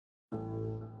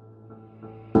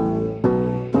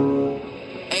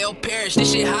yo, Parrish,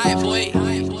 this shit high, boy.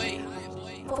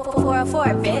 404,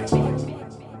 bitch.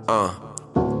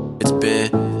 It's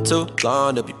been too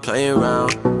long to be playing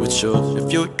around with you.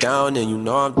 If you down, then you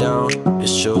know I'm down.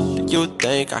 It's true that you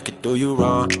think I could do you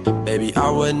wrong. Baby, I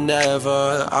would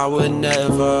never.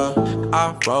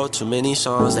 I wrote too many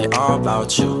songs, they all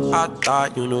about you. I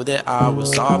thought you knew that I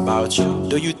was all about you.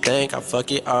 Do you think I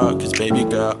fuck it up? Cause baby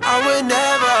girl, I would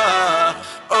never.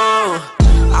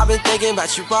 I've been thinking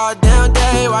about you all damn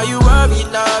day. While you worry,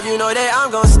 love, you know that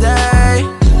I'm gon' stay.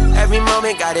 Every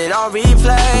moment got it on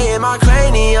replay in my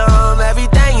cranium,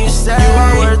 everything you say. You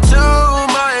are worth too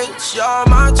much, you're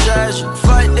my treasure.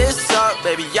 Fuck this up,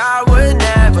 baby, I would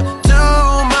never.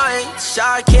 Too much,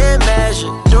 I can't measure.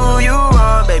 Do you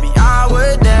wrong, baby, I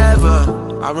would never.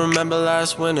 I remember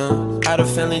last winter, at a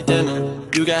family dinner.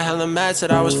 You got hella mad,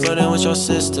 said I was flirting with your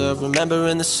sister. Remember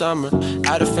in the summer,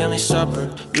 at a family supper.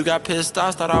 You got pissed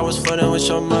off, thought I was flirting with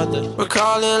your mother.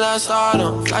 Recalling last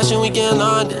autumn, flashing week in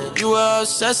London. You were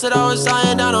obsessed that I was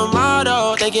lying down on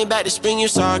motto. Thinking back to spring, you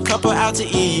saw a couple out to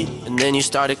eat. And then you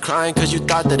started crying cause you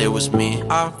thought that it was me.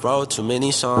 I wrote too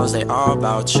many songs, they all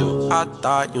about you. I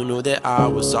thought you knew that I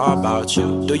was all about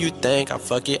you. Do you think I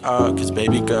fuck it up? Cause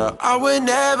baby girl, I would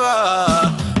never.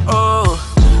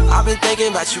 I've been thinking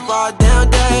about you all damn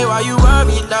day. While you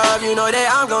worry, love, you know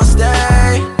that I'm gon'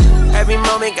 stay. Every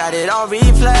moment got it on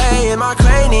replay in my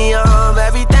cranium,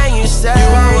 everything you say.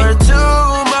 You are worth too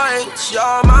much,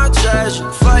 you're my treasure.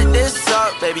 Fuck this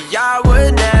up, baby, I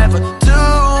would never.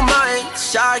 Too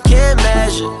much, I can't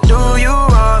measure. Do you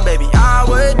wrong, baby, I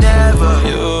would never.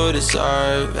 You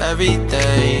deserve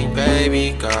everything,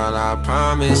 baby girl, I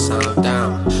promise I'm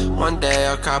down. One day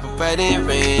I'll cop a wedding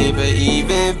ring, but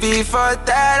even before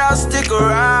that I'll stick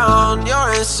around.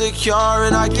 You're insecure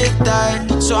and I get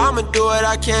that, so I'ma do what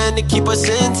I can to keep us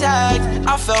intact.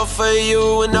 I fell for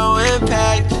you with no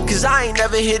impact, cause I ain't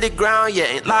never hit the ground yet.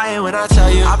 Ain't lying when I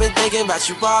tell you I've been thinking about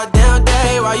you all damn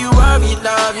day. While you worry,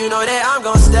 love, you know that I'm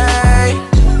gon' stay.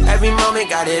 Every moment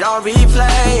got it on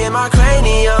replay in my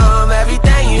cranium,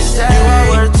 everything you say. You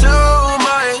are worth too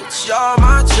much, you're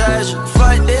my treasure.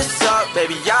 Fuck this up,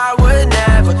 baby, I would